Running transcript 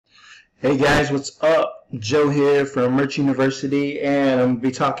Hey guys, what's up? Joe here from Merch University, and I'm going to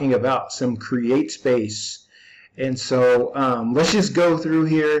be talking about some Createspace. And so let's just go through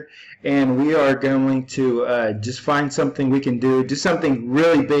here, and we are going to just find something we can do, just something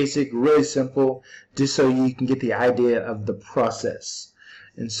really basic, really simple, just so you can get the idea of the process.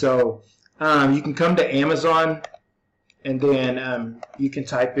 And so you can come to Amazon, and then you can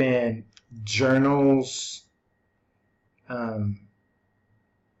type in journals.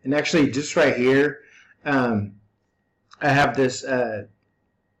 And actually, just right here, I have this.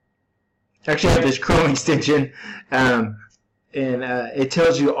 Actually, I have this Chrome extension, and it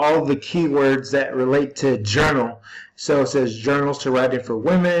tells you all the keywords that relate to journal. So it says journals to write in for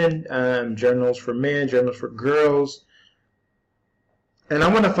women, journals for men, journals for girls, and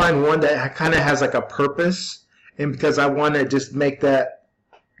I want to find one that kind of has like a purpose, and because I want to just make that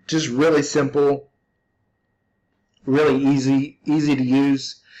just really simple, really easy to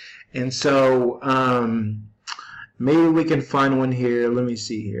use. And so maybe we can find one here. Let me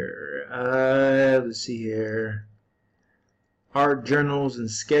see here. Let's see here. Art journals and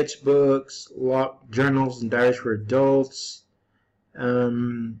sketchbooks, journals and diaries for adults,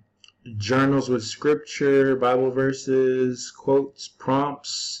 journals with scripture, Bible verses, quotes,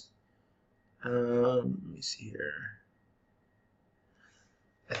 prompts. Let me see here.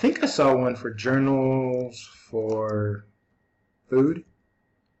 I think I saw one for journals for food.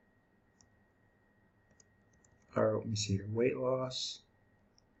 Or let me see here, weight loss.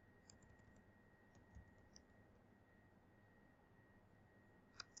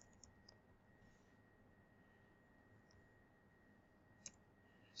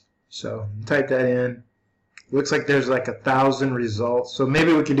 So type that in. Looks like there's like 1,000 results. So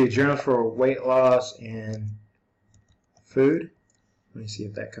maybe we can do journals for weight loss and food. Let me see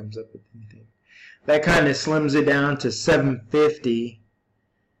if that comes up with anything. That kind of slims it down to 750.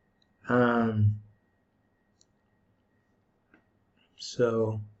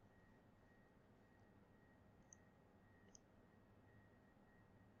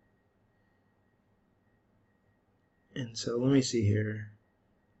 So let me see here,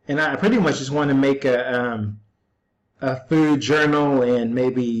 and I pretty much just want to make a food journal and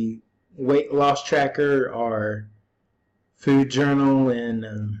maybe weight loss tracker, or food journal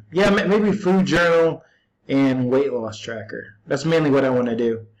and yeah, maybe food journal and weight loss tracker. That's mainly what I want to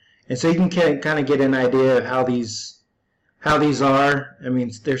do, and so you can kind of get an idea of how these are. I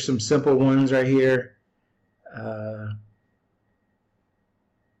mean, there's some simple ones right here.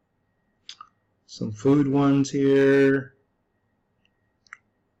 Some food ones here.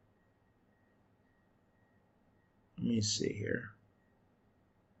 Let me see here.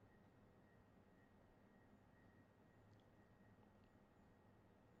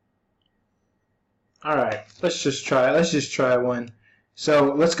 All right, let's just try one.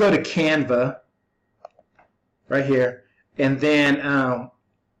 So let's go to Canva right here. And then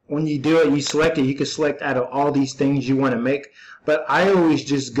when you do it, you select it. You can select out of all these things you want to make. But I always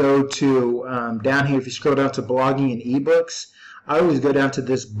just go to down here. If you scroll down to blogging and ebooks, I always go down to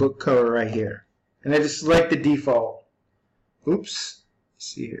this book cover right here. And I just select the default. Oops. Let's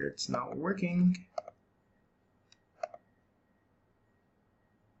see here. It's not working.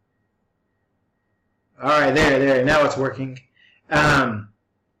 All right, there. Now it's working.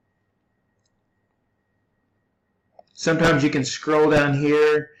 Sometimes you can scroll down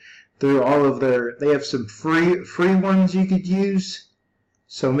here through all of their. They have some free ones you could use.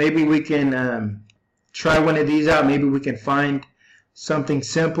 So maybe we can try one of these out. Maybe we can find something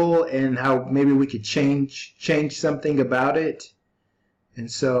simple and how maybe we could change something about it.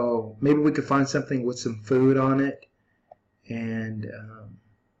 And so maybe we could find something with some food on it. And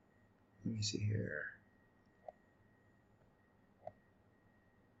let me see here.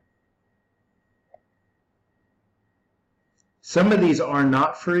 Some of these are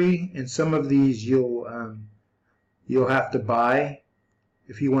not free, and some of these you'll have to buy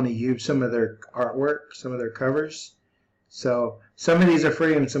if you want to use some of their artwork, some of their covers. So some of these are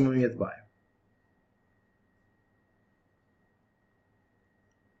free, and some of them you have to buy.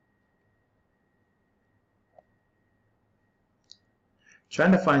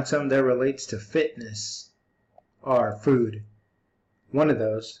 Trying to find something that relates to fitness or food. One of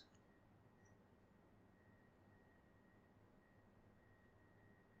those.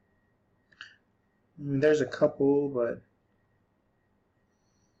 I mean, there's a couple, but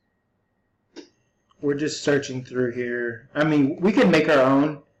we're just searching through here. I mean, we can make our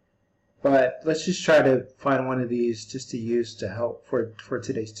own, but let's just try to find one of these just to use to help for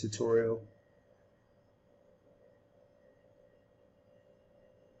today's tutorial.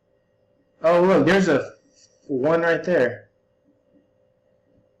 Oh, look, there's a one right there.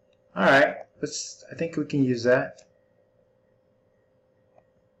 All right, I think we can use that.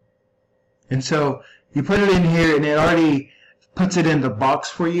 And so you put it in here, and it already puts it in the box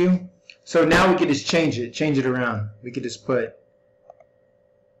for you. So now we can just change it around. We could just put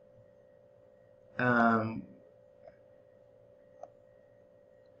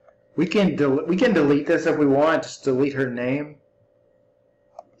we can delete this if we want. Just delete her name,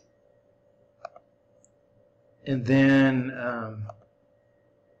 and then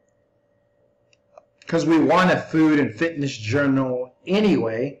because we want a food and fitness journal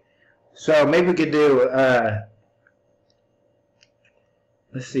anyway, so maybe we could do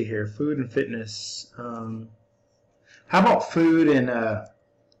let's see here, food and fitness. How about food and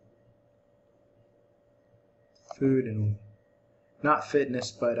not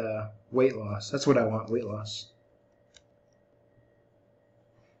fitness, but weight loss. That's what I want, weight loss.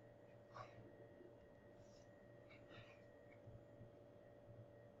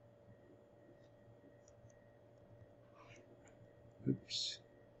 Oops.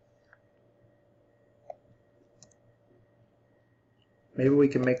 Maybe we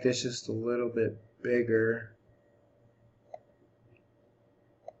can make this just a little bit bigger.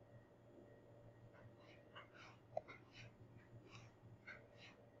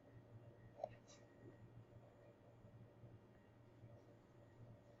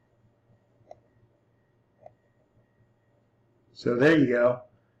 So there you go.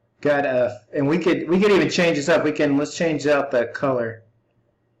 Got and we could even change this up. Let's change out the color.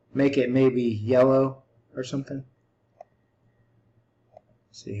 Make it maybe yellow or something.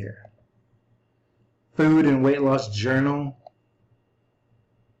 Let's see here. Food and weight loss journal.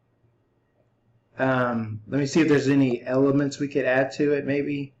 Let me see if there's any elements we could add to it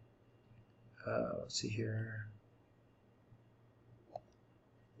maybe. Let's see here.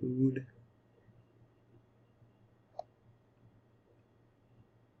 Food.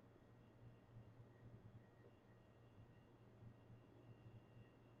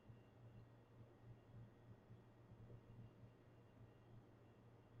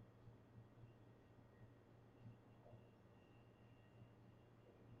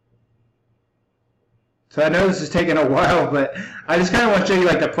 So I know this is taking a while, but I just kind of want to show you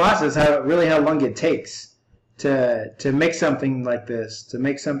like the process, how long it takes to make something like this, to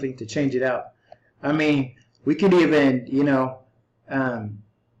make something, to change it out. I mean, we could even,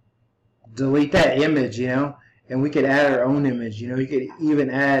 delete that image, and we could add our own image. You could even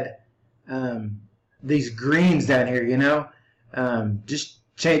add these greens down here, just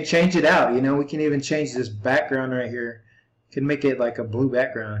change it out. We can even change this background right here. We can make it like a blue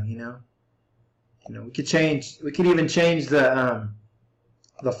background, we could even change the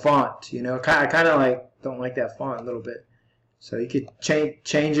font, I kind of don't like that font a little bit. So you could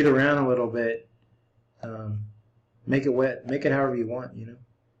change it around a little bit. Make it wet, make it however you want,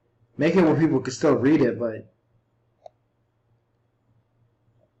 Make it where people can still read it, but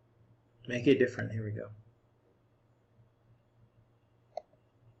make it different. Here we go.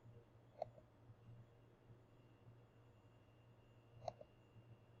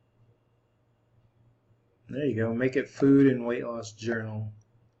 There you go. Make it food and weight loss journal.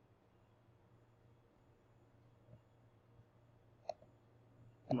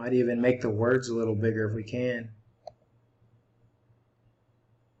 Might even make the words a little bigger if we can.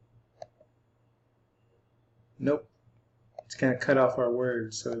 Nope. It's going to cut off our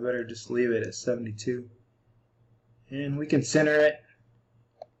words, so we better just leave it at 72. And we can center it.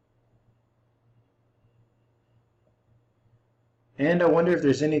 And I wonder if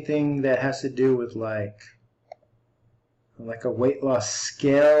there's anything that has to do with like a weight loss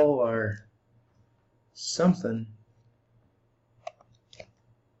scale or something.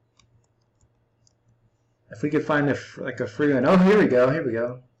 If we could find a free one. Oh, here we go. Here we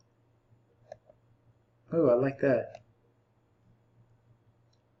go. Oh, I like that.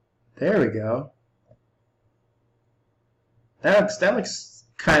 There we go. That looks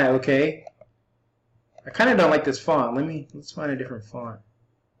kind of okay. I kind of don't like this font. Let's find a different font.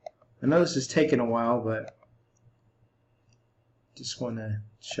 I know this is taking a while, but just want to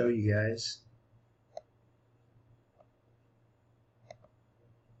show you guys.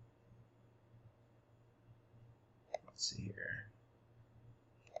 Let's see here.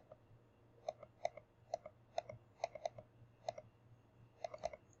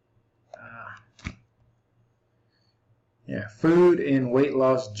 Yeah, food and weight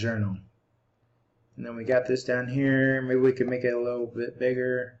loss journal. And then we got this down here. Maybe we could make it a little bit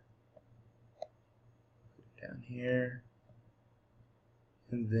bigger. Down here.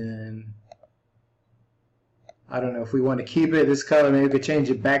 And then, I don't know if we want to keep it this color. Maybe we could change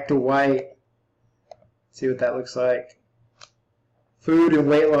it back to white. See what that looks like. food and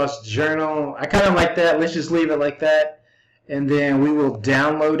weight loss journal. I kind of like that. Let's just leave it like that. And then we will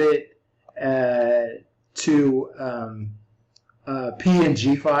download it to a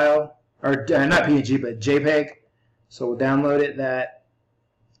PNG file, or not PNG, but JPEG. So we'll download it that.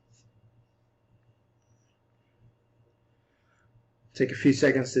 Take a few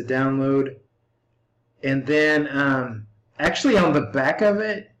seconds to download. And then actually on the back of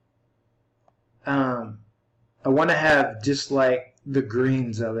it, I want to have just like the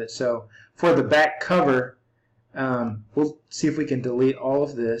greens of it. So for the back cover, we'll see if we can delete all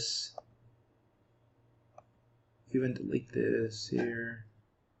of this. Even delete this here.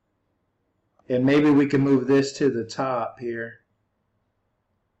 And maybe we can move this to the top here.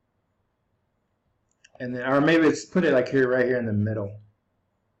 And then, or maybe it's put it like here, right here in the middle.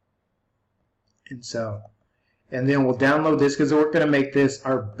 And so, and then we'll download this because we're going to make this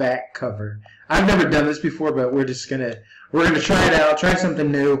our back cover. I've never done this before, but we're gonna try it out, try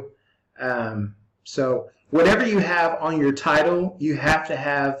something new. So whatever you have on your title, you have to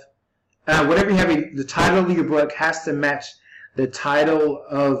have whatever you have. The title of your book has to match the title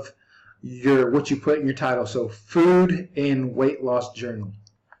of what you put in your title. So food and weight loss journal.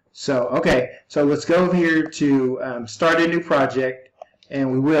 So okay, so let's go over here to start a new project,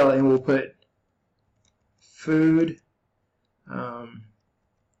 and we'll put food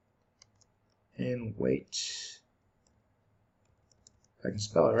and weight. If I can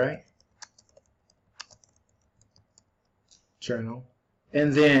spell it right. Journal.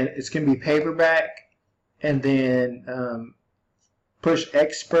 And then it's going to be paperback, and then push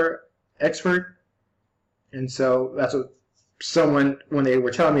expert. And so that's what someone, when they were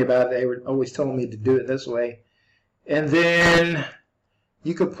telling me about it, they were always telling me to do it this way. And then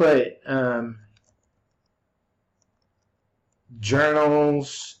you could put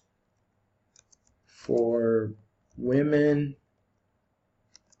journals for women,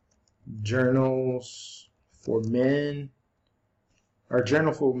 journals for men, or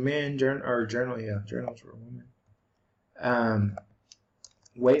journal for men, journals for women,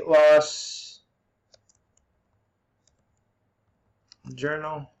 weight loss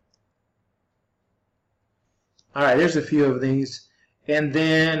journal. All right, there's a few of these. And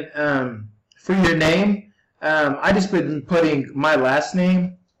then for your name, I just been putting my last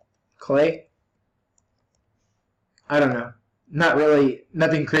name, Clay. I don't know, not really,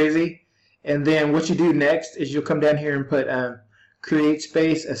 nothing crazy. And then what you do next is you'll come down here and put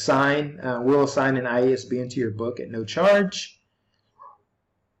Createspace assign. We'll assign an ISBN to your book at no charge.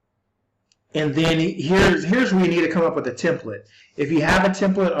 And then here's where you need to come up with a template. If you have a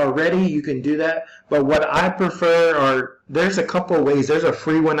template already, you can do that. But what I prefer there's a couple of ways. There's a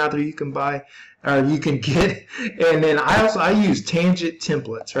free one out there you can buy, or you can get. And then I use Tangent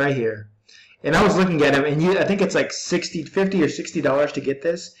templates right here. And I was looking at them, and I think it's like $50 or $60 to get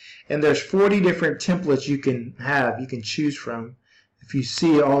this. And there's 40 different templates you can choose from. If you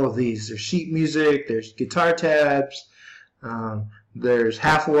see all of these, there's sheet music, there's guitar tabs, there's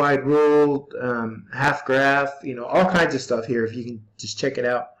half wide rule, half graph, all kinds of stuff here if you can just check it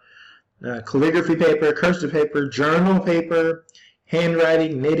out. Calligraphy paper, cursive paper, journal paper,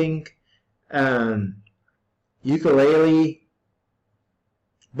 handwriting, knitting, ukulele.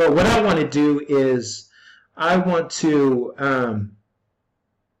 But what I want to do is I found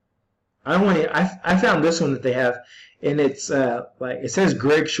this one that they have, and it's like it says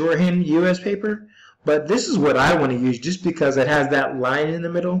Greg Shorehand US paper, but this is what I want to use just because it has that line in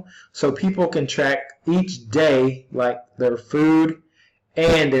the middle, so people can track each day like their food,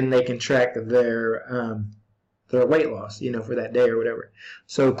 and then they can track their weight loss, for that day or whatever.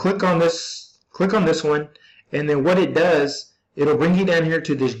 So click on this one, and then what it does, it'll bring you down here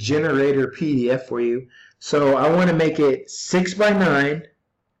to this generator PDF for you. So I want to make it 6x9.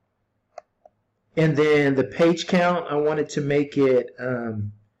 And then the page count, I wanted to make it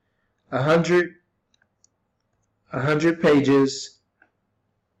 100 pages.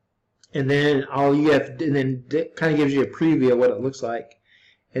 And then it kind of gives you a preview of what it looks like.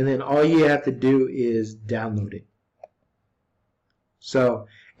 And then all you have to do is download it. So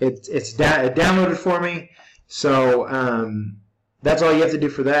it downloaded for me. So that's all you have to do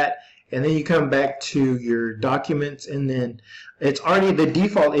for that. And then you come back to your documents, and then it's already, the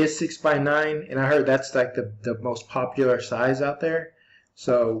default is 6x9, and I heard that's like the most popular size out there.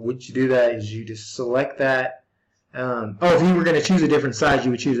 So what you do that is you just select that. If you were going to choose a different size,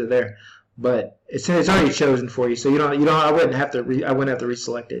 you would choose it there. But it's already chosen for you, so I wouldn't have to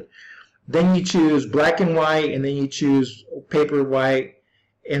reselect it. Then you choose black and white, and then you choose paper white,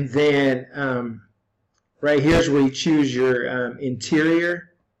 and then right here's where you choose your interior.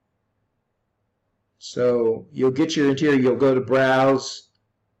 So you'll get your interior, you'll go to browse,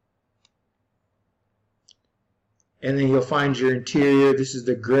 and then you'll find your interior. This is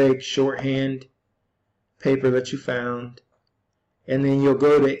the Greg shorthand paper that you found. And then you'll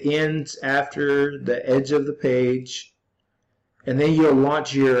go to ends after the edge of the page, and then you'll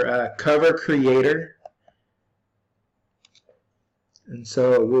launch your cover creator. And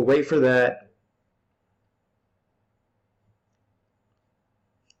so we'll wait for that.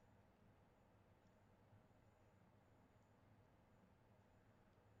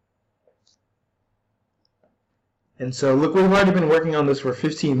 And so look, we've already been working on this for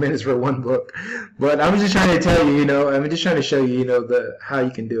 15 minutes for one book, but I was just trying to tell you, I'm just trying to show you, how you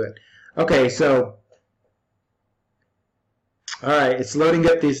can do it. Okay, so, all right, it's loading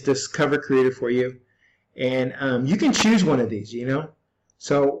up this cover creator for you, and you can choose one of these,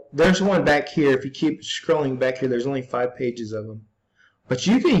 So there's one back here. If you keep scrolling back here, there's only 5 pages of them, but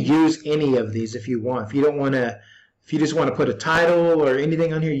you can use any of these if you want. If you don't want to, if you just want to put a title or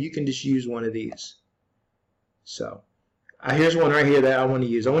anything on here, you can just use one of these. So here's one right here that I want to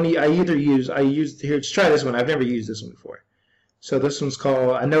use. Here, let's try this one. I've never used this one before. So this one's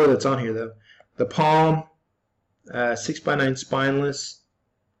called, I know that's on here though, the Palm 6x9 spineless.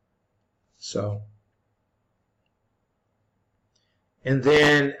 So, and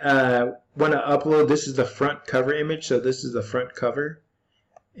then want to upload, this is the front cover image. So this is the front cover.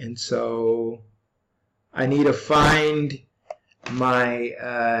 And so I need to find my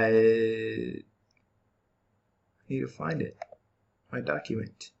my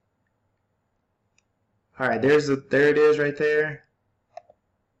document. All right, there it is right there.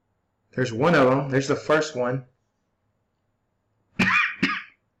 There's one of them. There's the first one.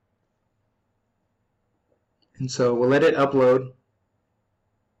 And so we'll let it upload.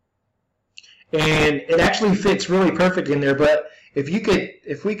 And it actually fits really perfect in there, but if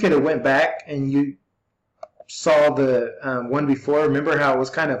we could have went back and you saw the one before, remember how it was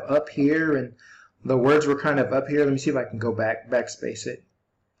kind of up here and the words were kind of up here. Let me see if I can go backspace it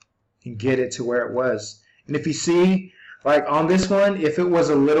and get it to where it was. And if you see, like on this one, if it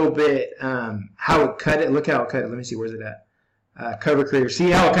was a little bit, how it cut it, look how it cut it. Let me see, where's it at? Cover creator. See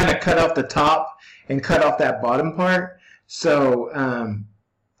how it kind of cut off the top and cut off that bottom part? So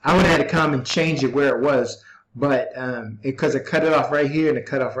I would have had to come and change it where it was, but because it cut it off right here and it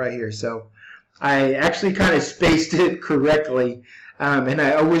cut off right here. So I actually kind of spaced it correctly. And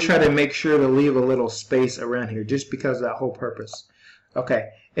I always try to make sure to leave a little space around here just because of that whole purpose. Okay,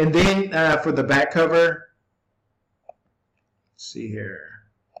 and then for the back cover, let's see here.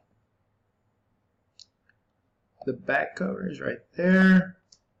 The back cover is right there,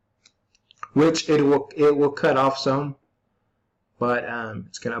 which it will cut off some, but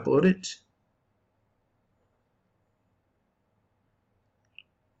it's going to upload it.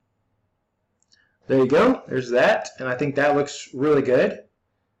 There you go. There's that, and I think that looks really good.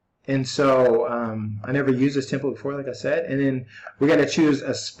 And so I never used this template before, like I said. And then we got to choose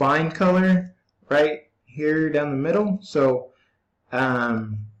a spine color right here down the middle. So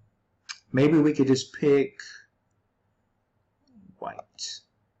maybe we could just pick white,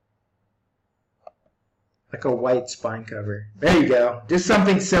 like a white spine cover. There you go. Just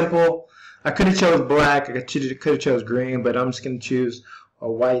something simple. I could have chose black. I could have chose green, but I'm just going to choose a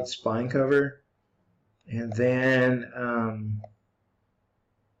white spine cover. And then,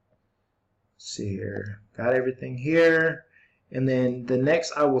 let's see here, got everything here. And then the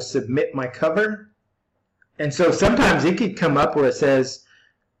next, I will submit my cover. And so sometimes it could come up where it says,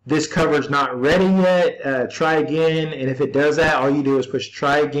 this cover is not ready yet, try again. And if it does that, all you do is push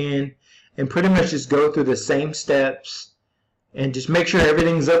try again and pretty much just go through the same steps and just make sure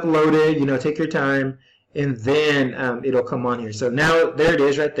everything's uploaded, take your time, and then it'll come on here. So now there it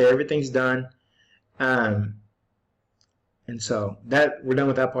is right there, everything's done. And so that we're done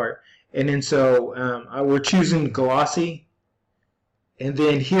with that part. And then so we're choosing glossy. And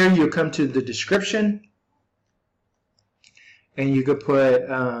then here you come to the description. And you could put,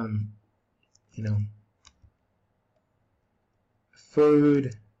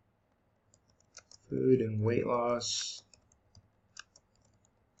 food and weight loss,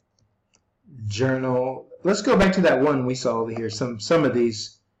 journal. Let's go back to that one we saw over here. Some of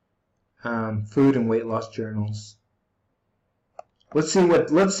these food and weight loss journals. Let's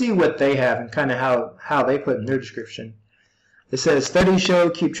see what they have and kind of how they put in their description. It says studies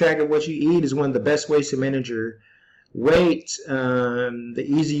show keep track of what you eat is one of the best ways to manage your weight. The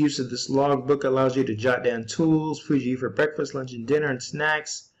easy use of this logbook allows you to jot down tools, food you eat for breakfast, lunch, and dinner, and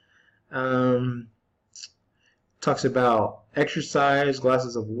snacks. Talks about exercise,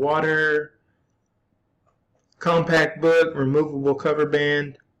 glasses of water, compact book, removable cover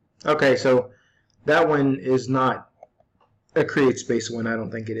band. Okay, so That one is not a Createspace one. I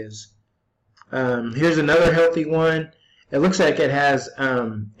don't think it is. Here's another healthy one. It looks like it has,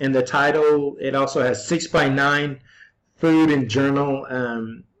 in the title, it also has 6x9 food and journal,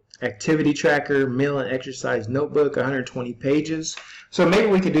 activity tracker, meal and exercise notebook, 120 pages. So maybe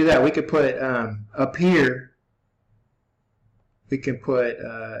we could do that. We could put up here, we can put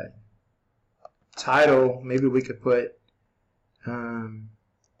title. Maybe we could put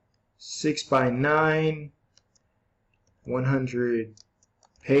 6x9, 100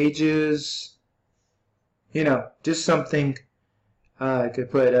 pages. You know, just something. I could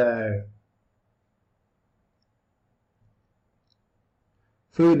put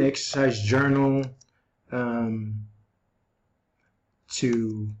food and exercise journal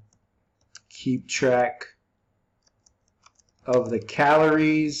to keep track of the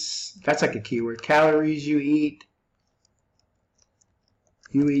calories. That's like a keyword. Calories you eat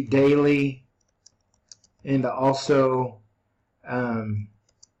daily, and to also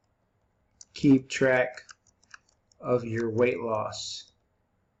keep track of your weight loss.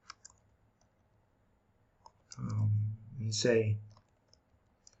 And say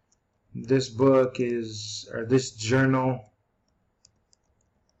this book is, or this journal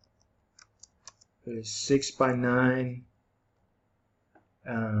is 6x9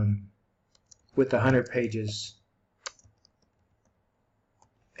 with 100 pages.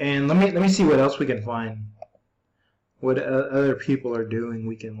 And let me see what else we can find. What other people are doing,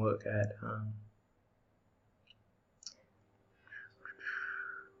 we can look at.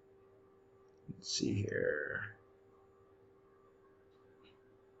 Let's see here.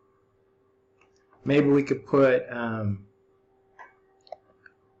 Maybe we could put,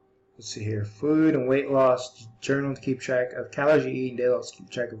 let's see here, food and weight loss journal to keep track of calories you eat and daily to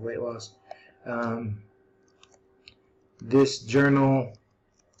keep track of weight loss. This journal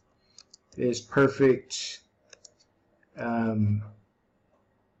is perfect.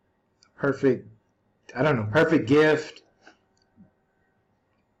 Perfect gift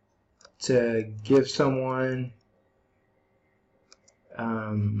to give someone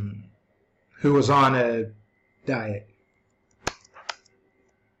who was on a diet,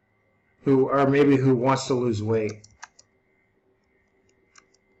 who wants to lose weight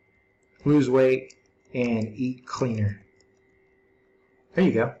and eat cleaner. There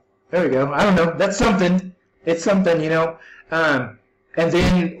you go. There we go. I don't know. That's something. It's something, you know. And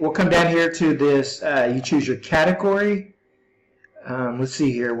then we'll come down here to this. You choose your category. Let's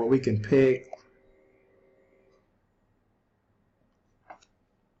see here what we can pick.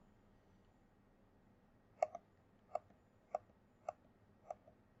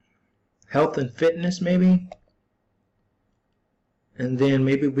 Health and fitness, maybe. And then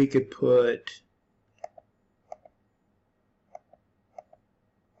maybe we could put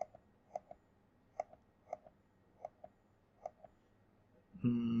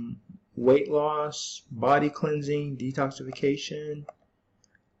weight loss, body cleansing, detoxification,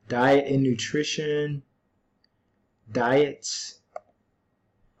 diet and nutrition, diets.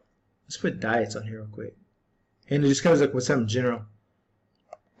 Let's put diets on here real quick. And it just comes up with something general.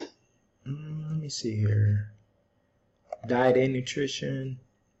 Let me see here. Diet and nutrition.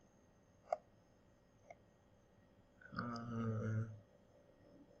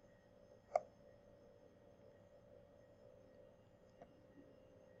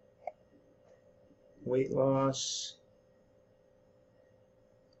 Weight loss.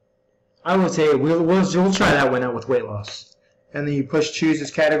 I would say we'll try that one out with weight loss. And then you push choose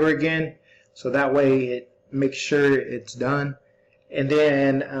this category again, so that way it makes sure it's done. And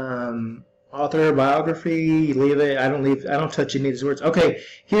then author biography, you leave it. I don't touch any of these words. Okay,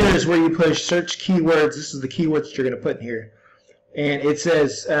 here's where you push search keywords. This is the keywords that you're going to put in here. And it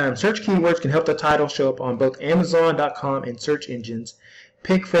says search keywords can help the title show up on both Amazon.com and search engines.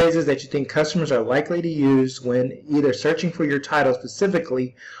 Pick phrases that you think customers are likely to use when either searching for your title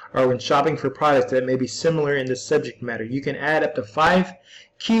specifically or when shopping for products that may be similar in the subject matter. You can add up to 5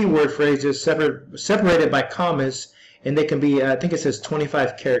 keyword phrases separated by commas, and they can be, I think it says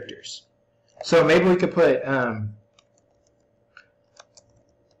 25 characters. So maybe we could put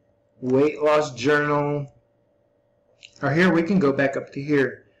weight loss journal, or here we can go back up to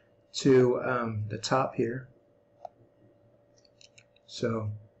here to the top here.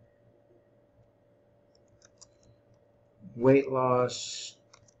 So weight loss,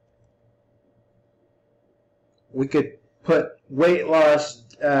 we could put weight loss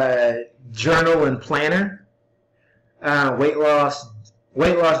journal and planner, weight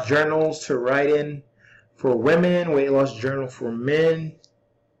loss journals to write in for women, weight loss journal for men,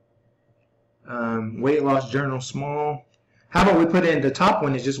 weight loss journal small. How about we put in the top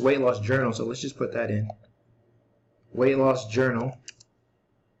one is just weight loss journal. So let's just put that in. Weight loss journal.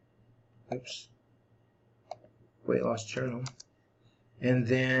 Oops. Weight loss journal. And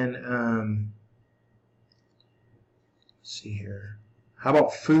then, let's see here. How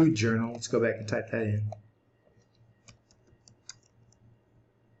about food journal? Let's go back and type that in.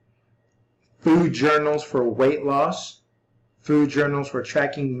 Food journals for weight loss. Food journals for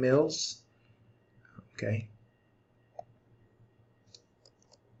tracking meals. Okay.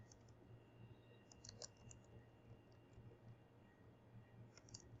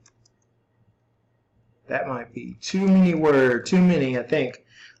 That might be too many words, too many, I think.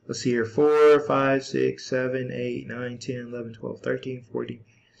 Let's see here. 4, 5, 6, 7, 8, 9, 10, 11, 12, 13, 14,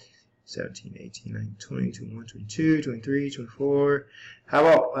 17, 18, 19, 20, 21, 22, 23, 24. How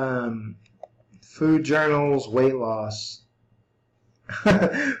about food journals, weight loss?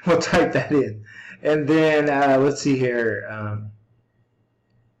 We'll type that in. And then let's see here.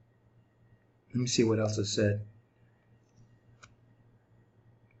 Let me see what else it said.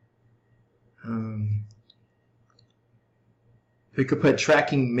 We could put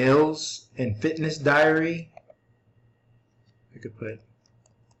tracking meals and fitness diary. We could put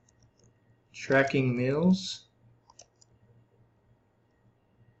tracking meals,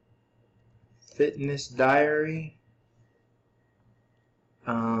 fitness diary.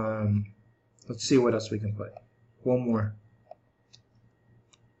 Let's see what else we can put. One more.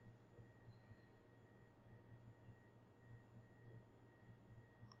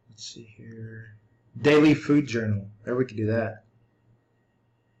 Let's see here. Daily food journal. There, we could do that.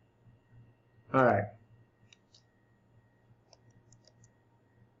 All right.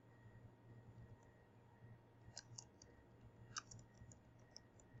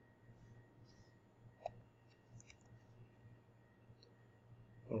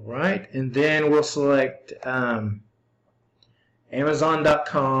 All right, and then we'll select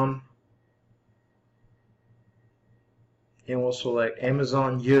Amazon.com, and we'll select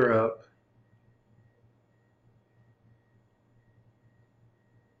Amazon Europe.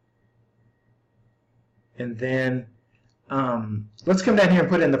 And then let's come down here and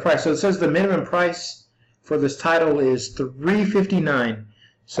put in the price. So it says the minimum price for this title is $3.59.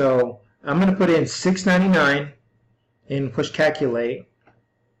 So I'm going to put in $6.99 and push calculate.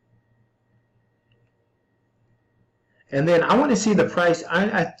 And then I want to see the price.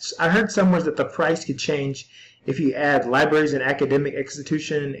 I heard somewhere that the price could change if you add libraries and academic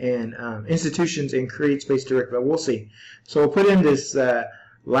institution and institutions in Createspace Direct, but we'll see. So we'll put in this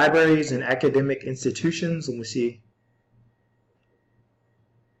libraries and academic institutions, and we see.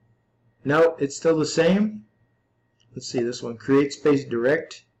 No, it's still the same. Let's see this one, Createspace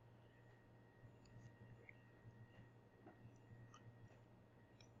Direct.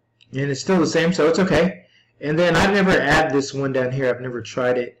 And it's still the same, so it's okay. And then I never add this one down here. I've never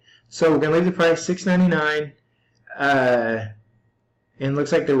tried it. So we're going to leave the price $6.99. And it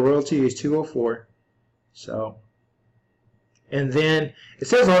looks like the royalty is $2.04. So, and then it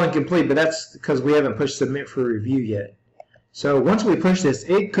says all incomplete, but that's because we haven't pushed submit for review yet. So once we push this,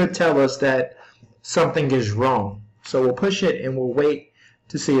 it could tell us that something is wrong. So we'll push it and we'll wait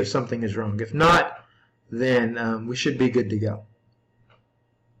to see if something is wrong. If not, then we should be good to go.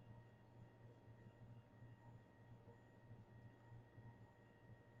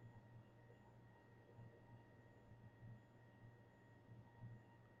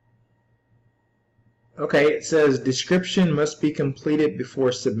 Okay, it says description must be completed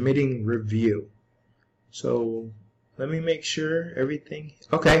before submitting review. So let me make sure everything.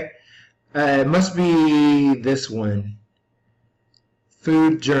 Okay, it must be this one.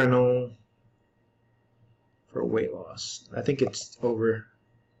 Food journal for weight loss. I think it's over.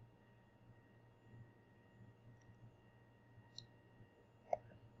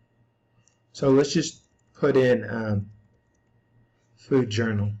 So let's just put in food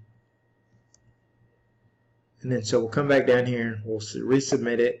journal. And then so we'll come back down here, we'll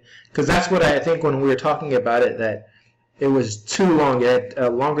resubmit it, because that's what I think when we were talking about it, that it was too long. It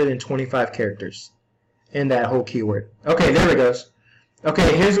had longer than 25 characters in that whole keyword. Okay, there it goes.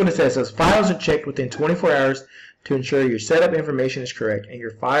 Okay, here's what it says. It says files are checked within 24 hours to ensure your setup information is correct and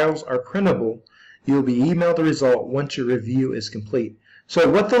your files are printable. You will be emailed the result once your review is complete. So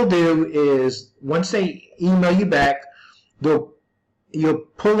what they'll do is once they email you back, you'll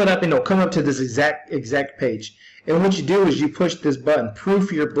pull it up and it'll come up to this exact page. And what you do is you push this button,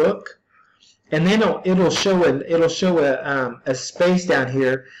 proof your book, and then it'll show a space down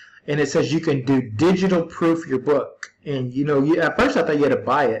here, and it says you can do digital proof your book. And you know, at first I thought you had to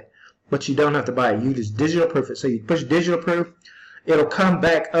buy it, but you don't have to buy it. You just digital proof it. So you push digital proof, it'll come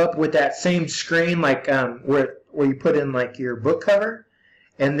back up with that same screen like where where you put in like your book cover,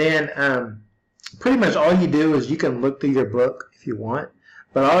 and then pretty much all you do is you can look through your book if you want,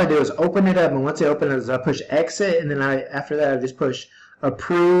 but all I do is open it up, and once I open it, I push exit, and then after that I just push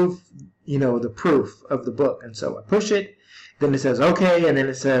approve, you know, the proof of the book. And so I push it, then it says okay, and then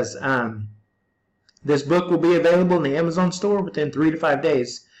it says this book will be available in the Amazon store within 3 to 5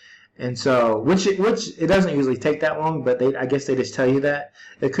 days. And so, which it doesn't usually take that long, but I guess they just tell you that.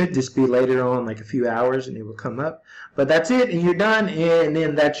 It could just be later on, like a few hours, and it will come up. But that's it, and you're done, and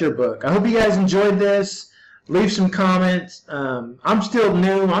then that's your book. I hope you guys enjoyed this. Leave some comments. I'm still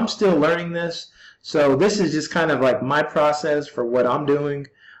new. I'm still learning this. So this is just kind of like my process for what I'm doing.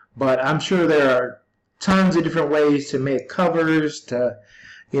 But I'm sure there are tons of different ways to make covers, to,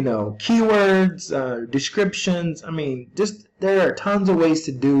 you know, keywords, descriptions. I mean, just there are tons of ways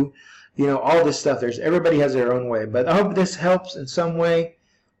to do, you know, all this stuff. Everybody has their own way. But I hope this helps in some way.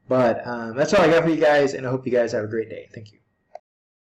 But that's all I got for you guys, and I hope you guys have a great day. Thank you.